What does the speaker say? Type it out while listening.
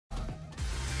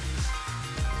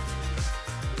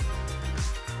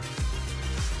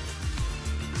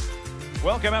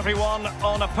Welcome everyone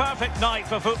on a perfect night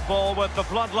for football with the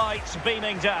floodlights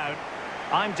beaming down.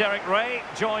 I'm Derek Ray,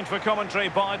 joined for commentary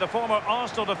by the former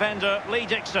Arsenal defender Lee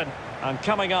Dixon. And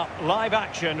coming up, live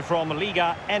action from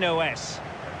Liga NOS.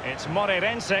 It's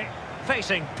Moreirense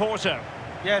facing Porto.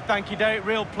 Yeah, thank you, Derek.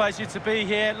 Real pleasure to be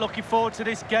here. Looking forward to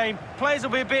this game. Players will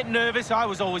be a bit nervous. I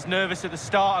was always nervous at the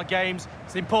start of games.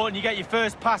 It's important you get your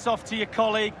first pass off to your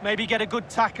colleague, maybe get a good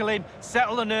tackle in,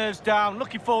 settle the nerves down.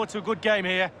 Looking forward to a good game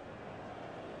here.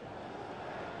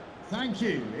 Thank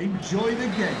you. Enjoy the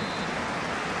game.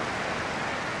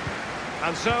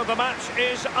 And so the match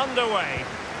is underway.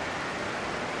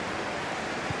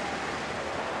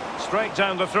 Straight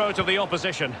down the throat of the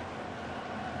opposition.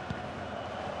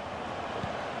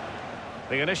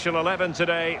 The initial 11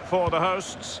 today for the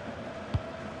hosts.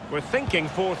 We're thinking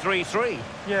 4-3-3.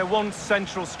 Yeah, one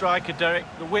central striker, Derek.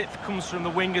 The width comes from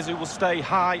the wingers who will stay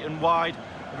high and wide.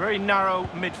 A very narrow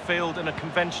midfield and a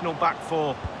conventional back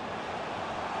four.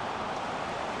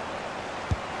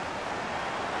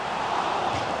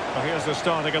 Well, here's the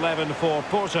starting 11 for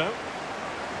Porto.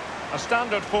 A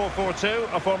standard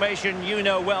 4-4-2, a formation you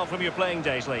know well from your playing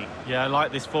days, Lee. Yeah, I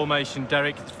like this formation,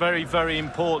 Derek. It's very, very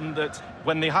important that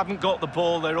when they haven't got the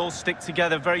ball, they all stick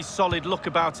together. Very solid look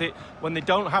about it. When they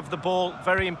don't have the ball,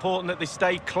 very important that they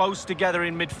stay close together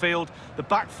in midfield. The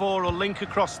back four will link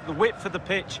across the width of the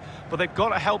pitch, but they've got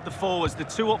to help the forwards. The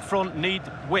two up front need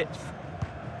width.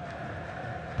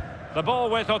 The ball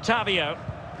with Otavio.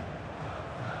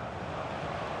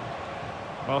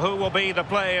 Well, who will be the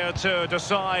player to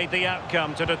decide the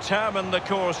outcome, to determine the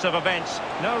course of events?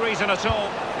 No reason at all.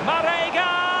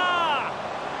 Marega!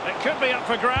 It could be up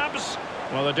for grabs.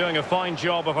 Well, they're doing a fine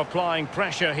job of applying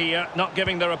pressure here, not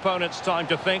giving their opponents time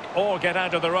to think or get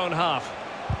out of their own half.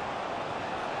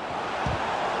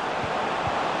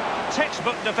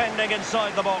 Textbook defending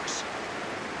inside the box.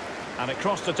 And it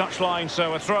crossed the touchline,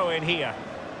 so a throw in here.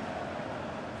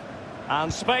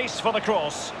 And space for the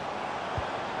cross.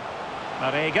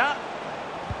 Marega.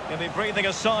 He'll be breathing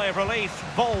a sigh of relief.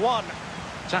 Ball one.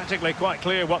 Tactically quite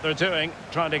clear what they're doing,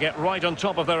 trying to get right on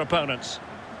top of their opponents.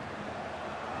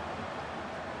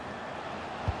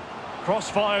 Cross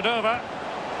fired over.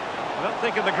 I don't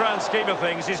think in the grand scheme of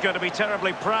things he's going to be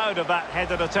terribly proud of that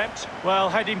headed attempt. Well,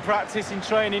 heading practice in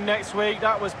training next week,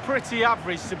 that was pretty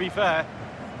average, to be fair.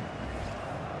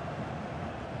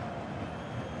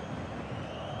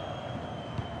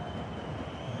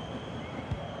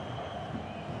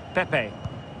 Pepe.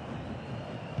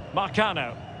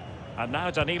 Marcano. And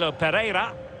now Danilo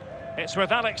Pereira. It's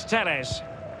with Alex Telles.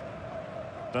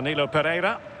 Danilo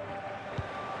Pereira.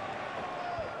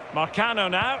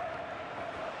 Marcano now.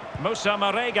 Musa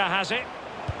Marega has it.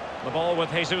 The ball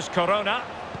with Jesus Corona.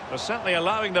 They're certainly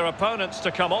allowing their opponents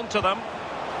to come onto them.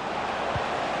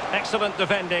 Excellent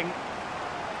defending.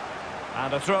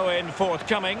 And a throw-in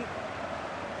forthcoming.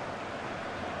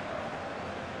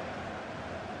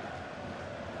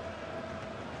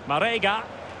 Marega.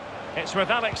 It's with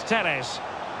Alex Telles.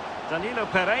 Danilo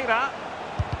Pereira.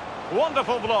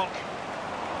 Wonderful block.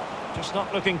 Just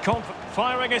not looking confident.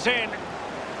 Firing it in.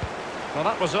 Well,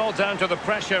 that was all down to the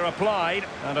pressure applied.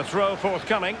 And a throw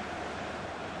forthcoming.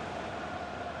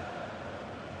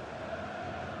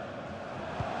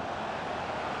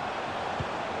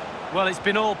 Well, it's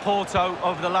been all Porto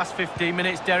over the last 15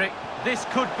 minutes, Derek. This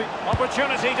could be...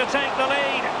 Opportunity to take the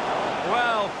lead.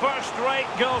 Well, first-rate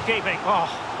goalkeeping.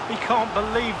 Oh, he can't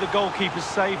believe the goalkeeper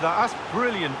saved that. That's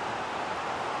brilliant.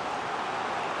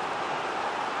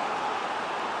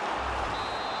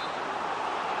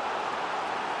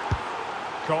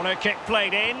 Corner kick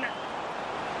played in.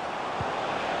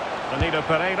 Danilo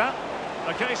Pereira.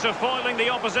 A case of foiling the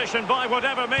opposition by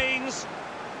whatever means.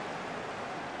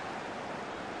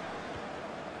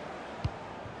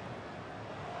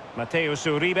 Mateus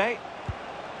Uribe.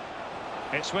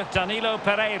 It's with Danilo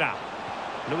Pereira.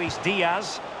 Luis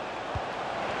Diaz.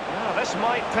 Oh, this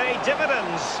might pay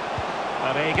dividends.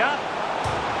 Marega.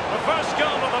 The first goal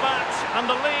of the match, and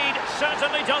the lead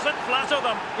certainly doesn't flatter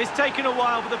them. It's taken a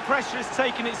while, but the pressure has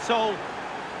taken its toll.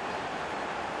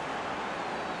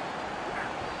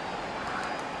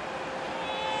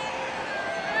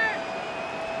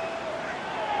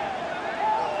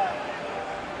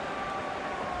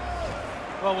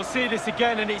 Well, we'll see this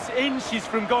again, and it's inches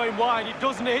from going wide. It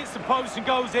doesn't hit the post and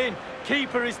goes in.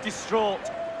 Keeper is distraught.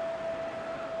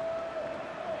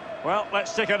 Well,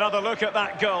 let's take another look at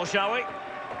that goal, shall we?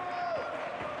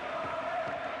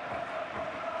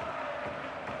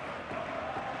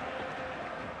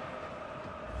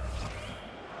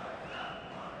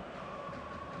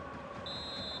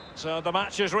 So the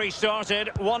match has restarted,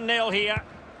 1-0 here.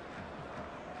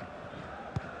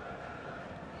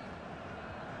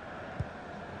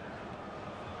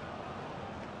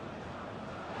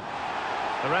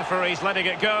 referee's letting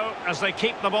it go as they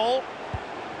keep the ball.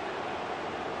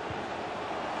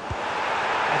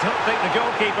 I don't think the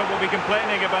goalkeeper will be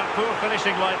complaining about poor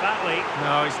finishing like that, Lee.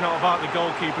 No, it's not about the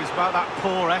goalkeeper, it's about that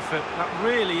poor effort. That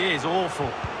really is awful.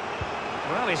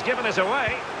 Well, he's given us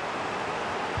away.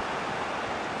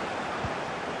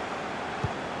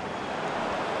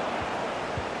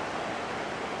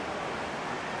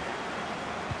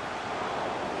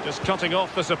 Just cutting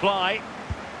off the supply.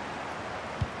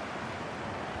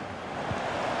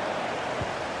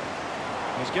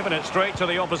 He's given it straight to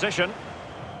the opposition.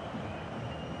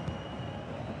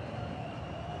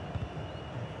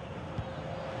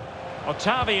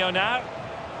 Ottavio now.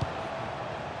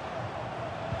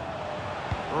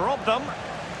 Rob them.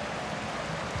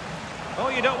 Oh,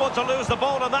 you don't want to lose the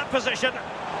ball in that position.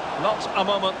 Not a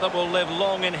moment that will live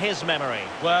long in his memory.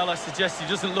 Well, I suggest he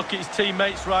doesn't look at his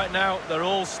teammates right now. They're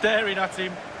all staring at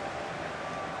him.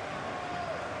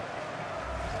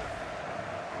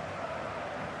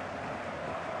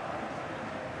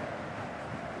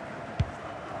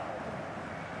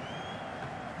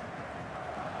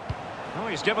 Oh,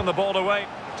 he's given the ball away.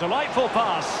 Delightful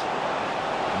pass.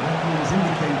 Referee has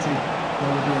indicated there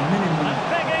will be a minimum. And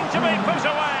begging to be put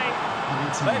away.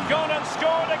 They've gone and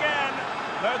scored again.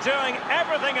 They're doing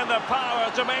everything in their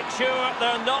power to make sure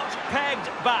they're not pegged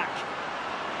back.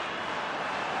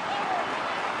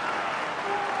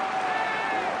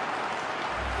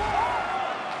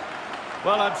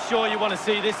 Well, I'm sure you want to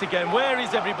see this again. Where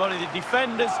is everybody? The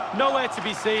defenders, nowhere to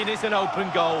be seen. It's an open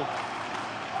goal.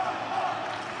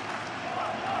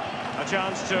 A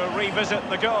chance to revisit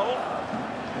the goal.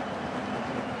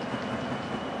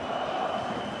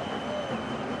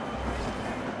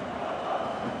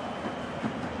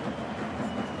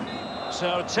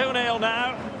 So 2-0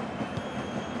 now.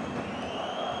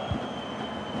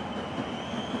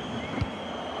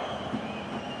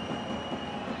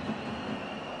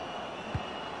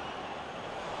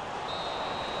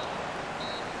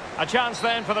 A chance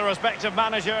then for the respective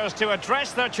managers to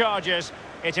address their charges.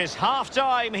 It is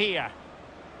half-time here.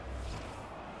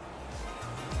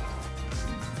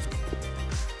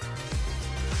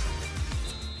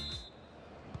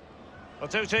 The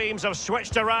two teams have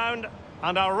switched around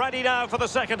and are ready now for the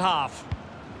second half.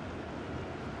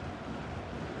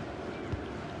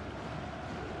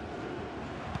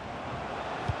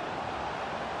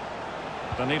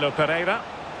 Danilo Pereira.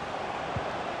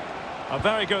 A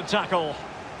very good tackle.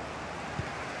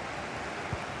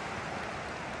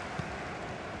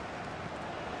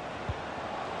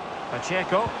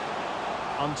 Pacheco.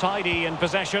 Untidy in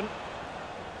possession.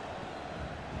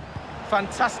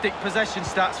 Fantastic possession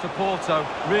stats for Porto,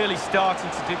 really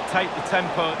starting to dictate the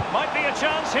tempo. Might be a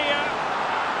chance here.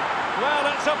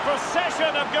 Well, it's a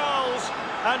procession of goals,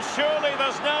 and surely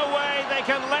there's no way they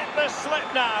can let this slip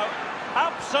now.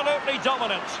 Absolutely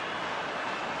dominant.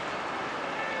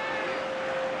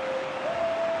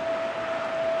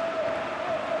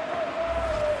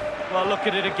 Well, look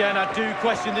at it again. I do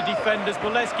question the defenders,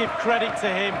 but let's give credit to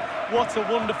him. What a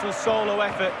wonderful solo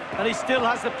effort. And he still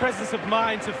has the presence of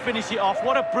mind to finish it off.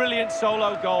 What a brilliant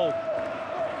solo goal.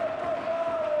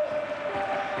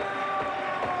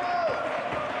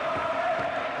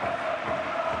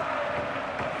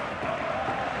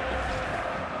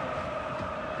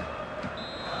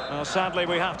 Well, sadly,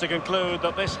 we have to conclude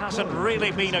that this hasn't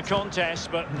really been a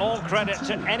contest, but all credit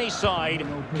to any side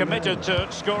committed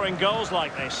to scoring goals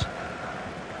like this.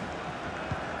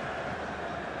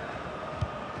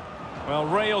 Well,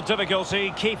 real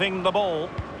difficulty keeping the ball.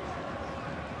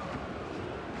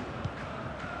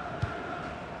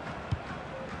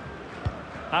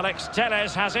 Alex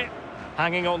Telles has it.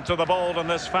 Hanging on to the ball in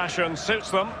this fashion suits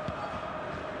them.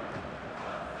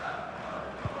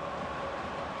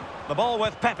 The ball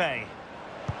with Pepe.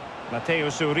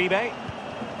 Mateus Uribe.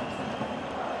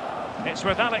 It's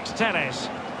with Alex Telles.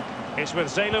 It's with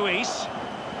Zé Luis.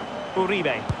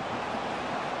 Uribe.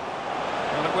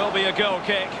 And it will be a goal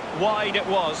kick. Wide it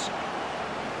was.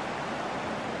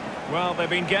 Well, they've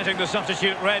been getting the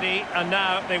substitute ready, and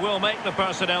now they will make the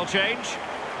personnel change.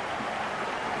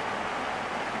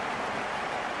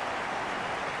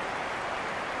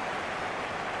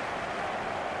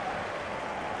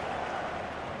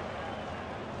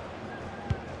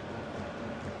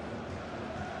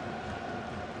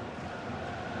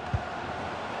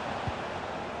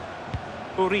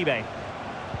 Uribe.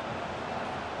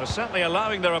 They're certainly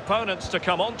allowing their opponents to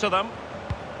come onto them.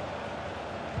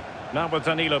 Now with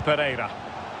Danilo Pereira.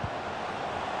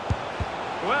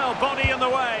 Well, body in the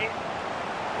way.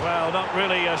 Well, not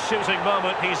really a shooting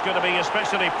moment he's going to be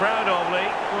especially proud of, Lee.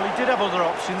 Well, he did have other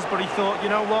options, but he thought, you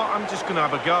know what, I'm just going to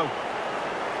have a go.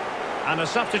 And a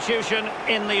substitution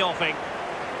in the offing.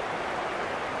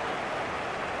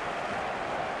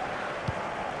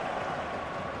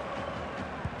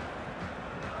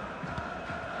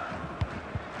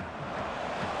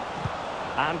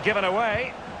 And given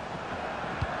away.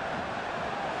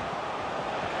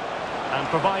 And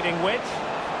providing width.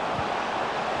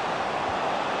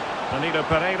 Danilo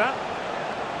Pereira.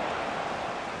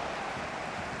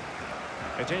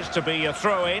 It is to be a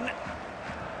throw-in.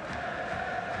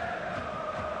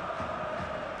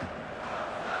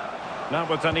 Now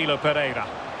with Danilo Pereira.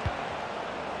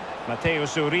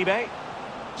 Mateus Uribe.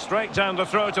 Straight down the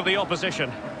throat of the opposition.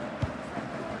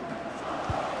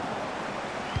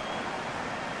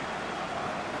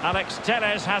 Alex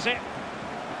Telles has it.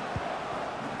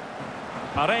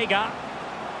 Marega.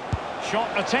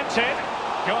 Shot attempted.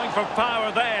 Going for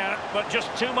power there, but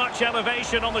just too much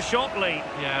elevation on the shot lead.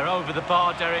 Yeah, over the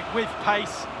bar, Derek, with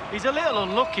pace. He's a little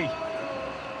unlucky.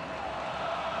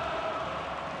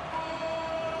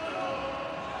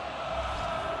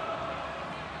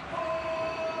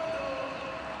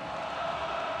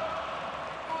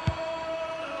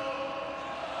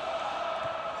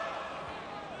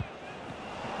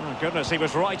 Oh, goodness, he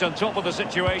was right on top of the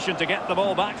situation to get the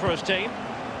ball back for his team.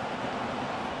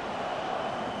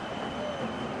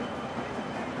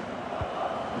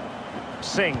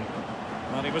 Singh.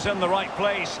 Well, he was in the right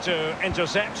place to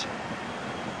intercept.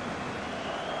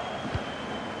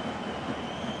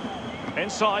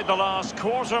 Inside the last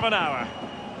quarter of an hour.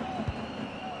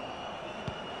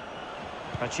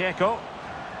 Pacheco.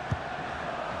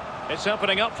 It's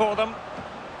opening up for them.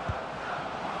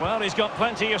 Well, he's got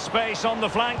plenty of space on the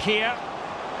flank here.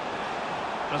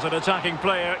 As an attacking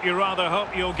player, you rather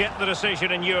hope you'll get the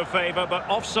decision in your favour, but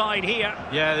offside here.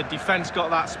 Yeah, the defence got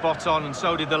that spot on, and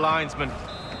so did the linesman.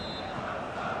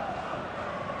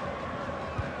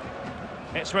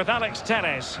 It's with Alex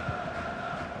Telles.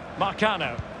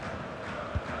 Marcano.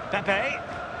 Pepe.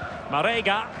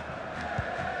 Marega.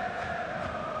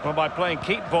 Well, by playing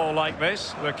keep ball like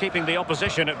this, they're keeping the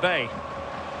opposition at bay.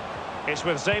 It's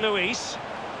with Zé Luis.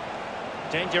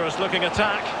 Dangerous looking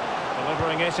attack.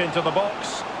 Delivering it into the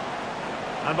box.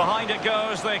 And behind it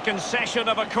goes the concession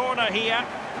of a corner here.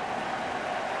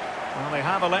 Well, they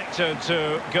have elected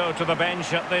to go to the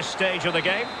bench at this stage of the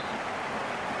game.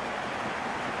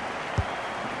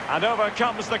 And over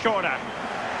comes the corner.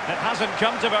 It hasn't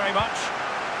come to very much.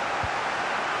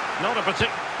 Not a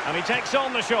particular... And he takes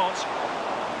on the shot.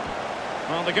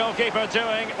 Well, the goalkeeper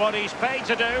doing what he's paid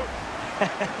to do.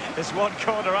 It's one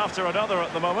corner after another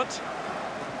at the moment.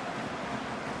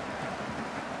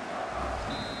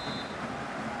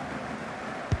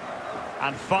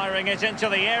 And firing it into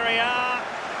the area.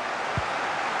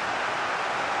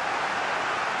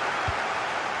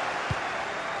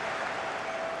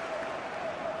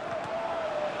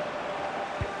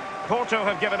 Porto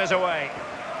have given us away.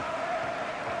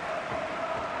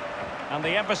 And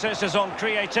the emphasis is on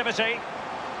creativity.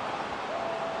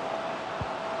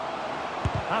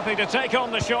 Happy to take on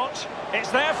the shot.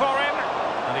 It's there for him.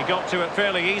 And he got to it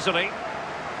fairly easily.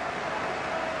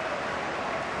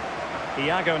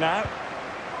 Iago now.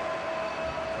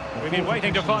 We've been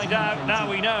waiting to find out.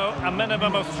 Now we know a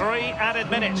minimum of 3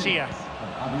 added minutes here.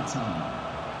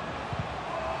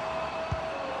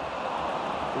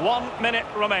 1 minute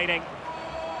remaining.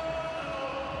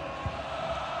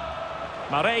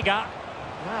 Marega.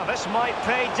 Now this might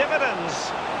pay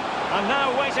dividends. And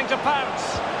now waiting to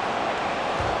pounce.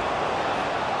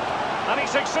 And he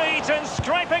succeeds in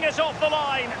scraping it off the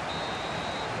line.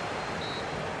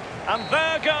 And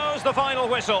there goes the final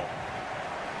whistle.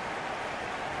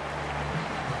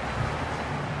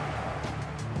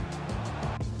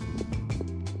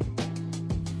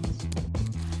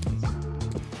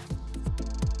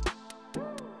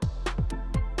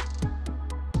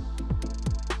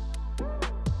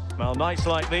 Well, nights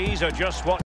like these are just what